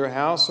 who is under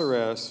house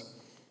arrest,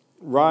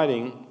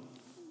 writing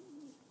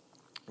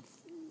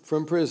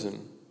from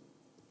prison,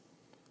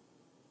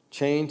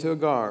 chained to a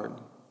guard.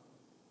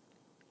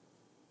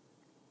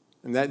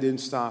 And that didn't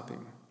stop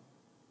him.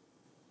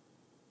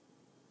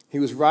 He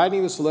was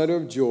writing this letter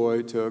of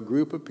joy to a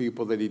group of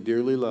people that he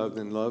dearly loved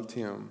and loved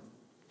him.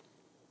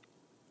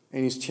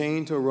 And he's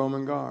chained to a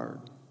Roman guard.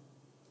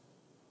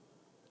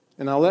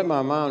 And I let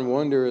my mind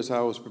wander as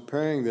I was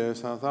preparing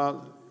this. I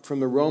thought,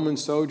 from the Roman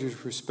soldier's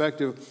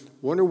perspective,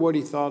 wonder what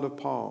he thought of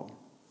Paul.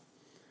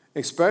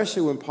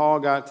 Especially when Paul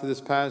got to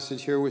this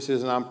passage here which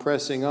says, and I'm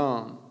pressing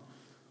on.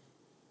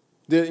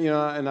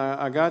 And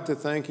I got to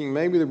thinking,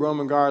 maybe the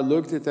Roman guard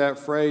looked at that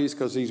phrase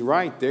because he's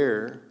right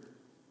there,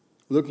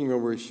 looking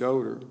over his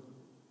shoulder,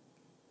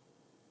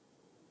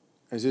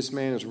 as this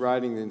man is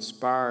writing the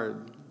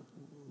inspired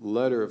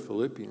letter of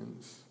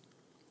Philippians.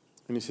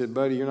 And he said,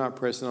 buddy, you're not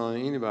pressing on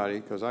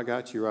anybody because I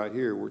got you right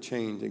here. We're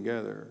chained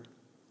together.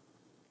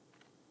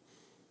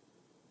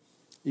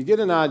 You get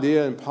an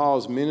idea in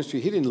Paul's ministry.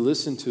 He didn't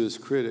listen to his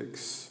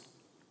critics.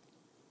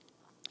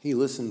 He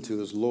listened to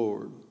his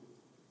Lord.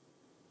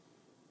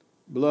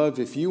 Beloved,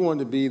 if you want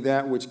to be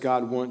that which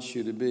God wants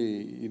you to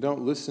be, you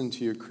don't listen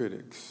to your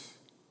critics.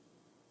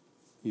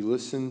 You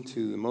listen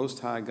to the Most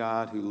High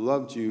God who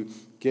loved you,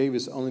 gave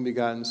his only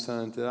begotten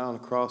Son to die on the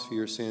cross for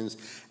your sins,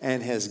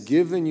 and has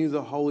given you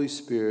the Holy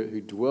Spirit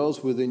who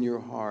dwells within your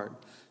heart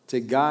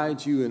to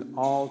guide you in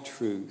all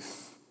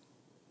truth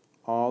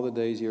all the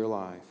days of your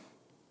life.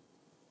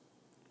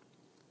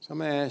 So I'm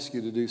going to ask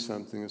you to do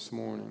something this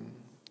morning,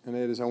 and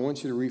that is I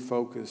want you to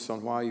refocus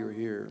on why you're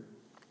here.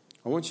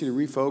 I want you to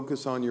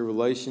refocus on your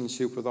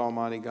relationship with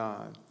Almighty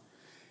God.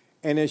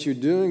 And as you're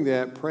doing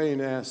that, pray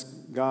and ask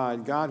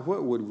God,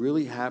 what would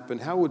really happen?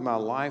 How would my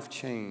life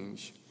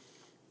change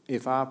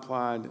if I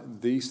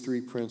applied these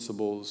 3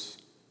 principles?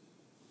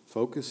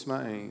 Focus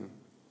my aim,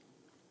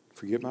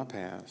 forget my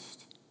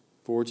past,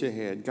 forge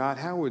ahead. God,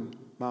 how would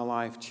my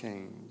life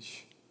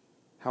change?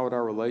 How would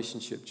our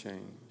relationship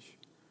change?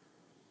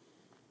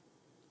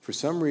 For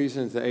some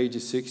reason, at the age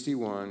of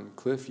 61,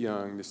 Cliff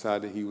Young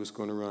decided he was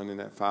going to run in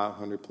that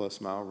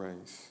 500-plus mile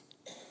race.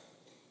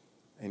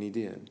 And he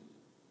did.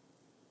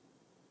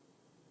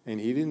 And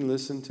he didn't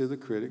listen to the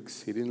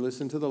critics. He didn't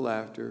listen to the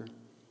laughter.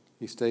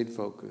 He stayed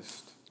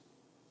focused.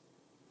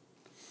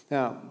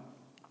 Now,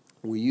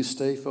 will you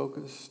stay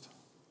focused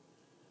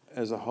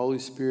as the Holy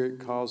Spirit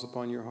calls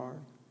upon your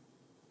heart?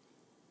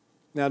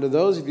 Now, to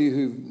those of you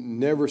who've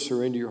never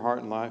surrendered your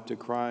heart and life to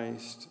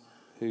Christ,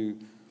 who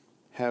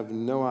have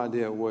no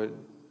idea what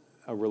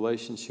a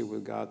relationship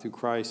with God through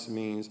Christ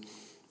means,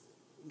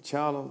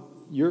 child,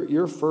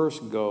 your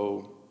first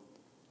goal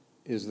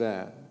is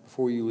that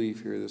before you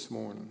leave here this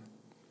morning.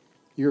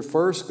 Your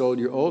first goal,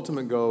 your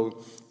ultimate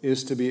goal,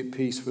 is to be at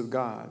peace with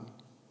God.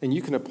 And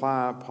you can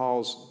apply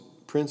Paul's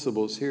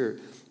principles here.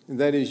 And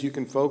that is, you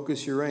can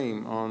focus your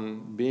aim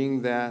on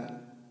being that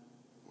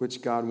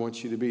which God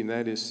wants you to be, and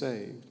that is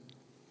saved.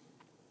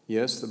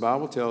 Yes, the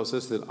Bible tells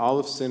us that all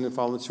have sinned and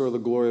fallen short of the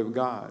glory of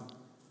God.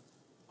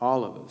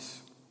 All of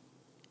us.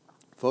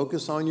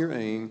 Focus on your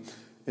aim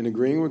and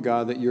agreeing with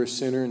God that you're a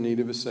sinner in need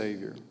of a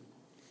Savior.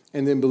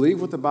 And then believe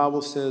what the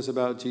Bible says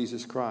about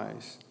Jesus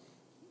Christ.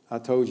 I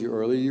told you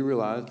earlier, you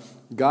realize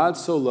God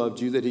so loved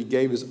you that he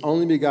gave his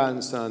only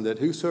begotten Son, that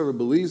whosoever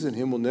believes in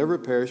him will never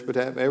perish but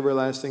have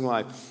everlasting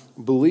life.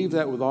 Believe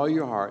that with all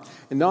your heart.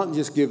 And not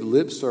just give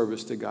lip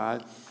service to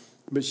God,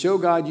 but show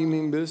God you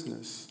mean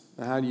business.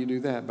 Now, how do you do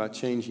that? By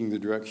changing the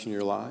direction of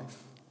your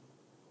life.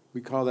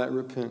 We call that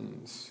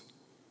repentance.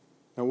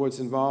 Now, what's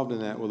involved in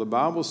that? Well, the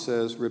Bible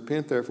says,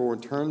 repent therefore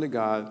and turn to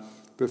God,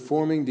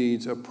 performing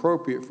deeds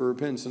appropriate for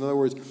repentance. In other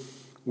words,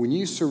 when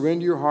you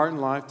surrender your heart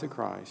and life to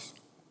Christ,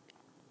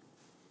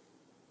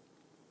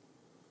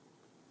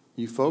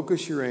 you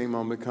focus your aim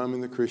on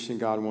becoming the Christian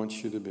God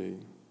wants you to be.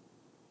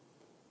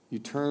 You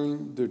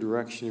turn the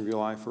direction of your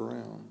life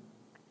around.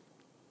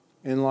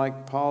 And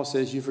like Paul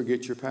says, you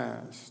forget your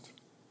past.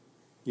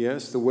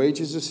 Yes, the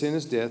wages of sin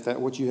is death, that's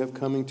what you have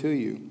coming to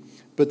you.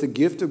 But the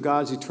gift of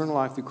God's eternal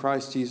life through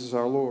Christ Jesus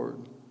our Lord.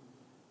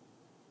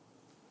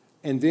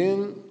 And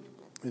then,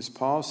 as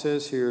Paul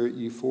says here,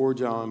 you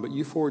forge on, but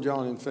you forge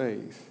on in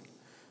faith.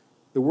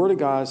 The Word of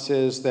God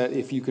says that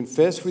if you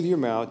confess with your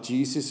mouth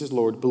Jesus is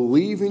Lord,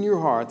 believe in your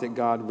heart that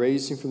God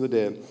raised him from the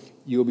dead,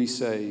 you'll be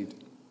saved.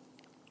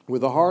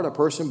 With the heart, a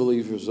person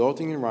believes,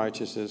 resulting in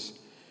righteousness,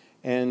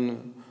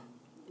 and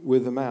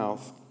with the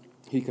mouth,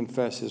 he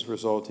confesses,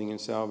 resulting in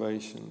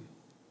salvation.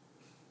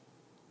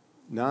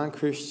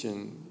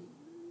 Non-Christian,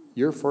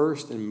 your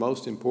first and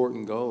most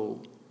important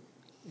goal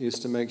is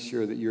to make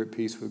sure that you're at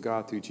peace with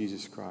God through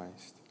Jesus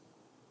Christ.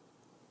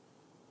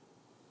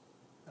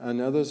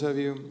 And others of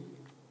you,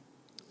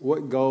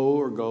 what goal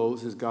or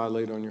goals has God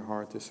laid on your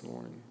heart this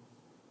morning?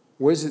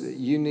 What is it that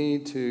you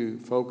need to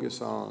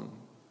focus on?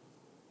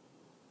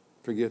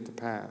 Forget the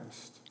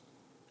past.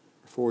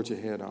 Forge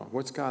ahead on.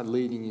 What's God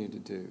leading you to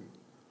do?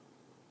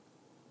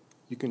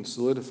 You can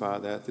solidify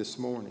that this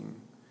morning.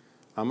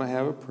 I'm going to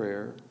have a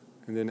prayer,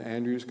 and then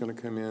Andrew's going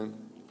to come in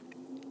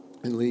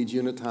and lead you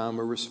in a time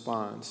of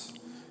response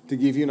to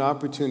give you an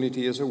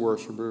opportunity as a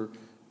worshiper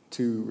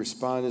to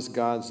respond as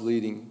God's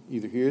leading,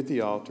 either here at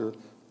the altar,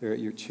 there at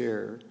your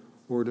chair,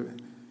 or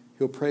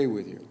he'll pray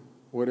with you.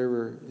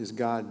 Whatever is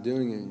God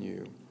doing in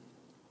you,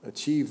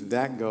 achieve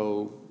that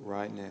goal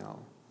right now.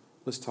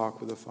 Let's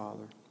talk with the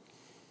Father.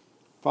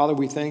 Father,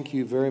 we thank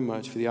you very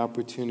much for the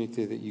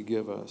opportunity that you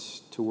give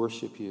us to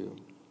worship you,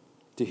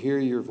 to hear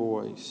your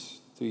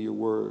voice through your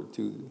word,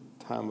 through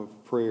the time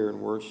of prayer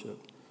and worship.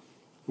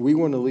 We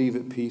want to leave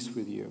at peace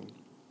with you.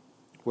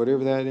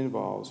 Whatever that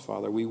involves,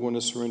 Father, we want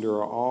to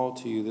surrender our all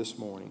to you this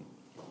morning.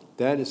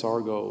 That is our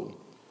goal,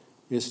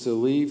 is to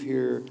leave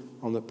here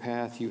on the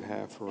path you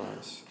have for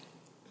us.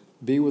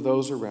 Be with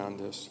those around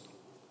us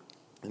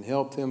and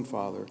help them,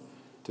 Father,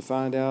 to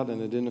find out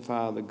and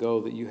identify the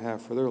goal that you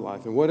have for their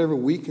life. And whatever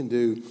we can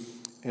do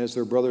as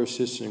their brother or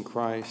sister in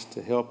Christ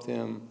to help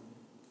them,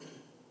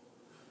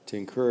 to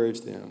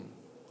encourage them,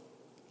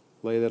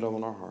 lay that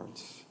on our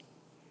hearts.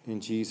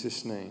 In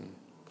Jesus' name,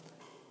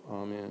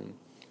 amen.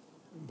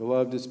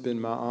 Beloved, it's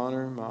been my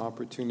honor, my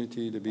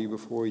opportunity to be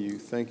before you.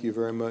 Thank you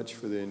very much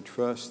for the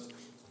entrust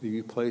that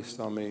you placed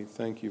on me.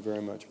 Thank you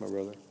very much, my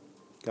brother.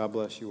 God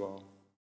bless you all.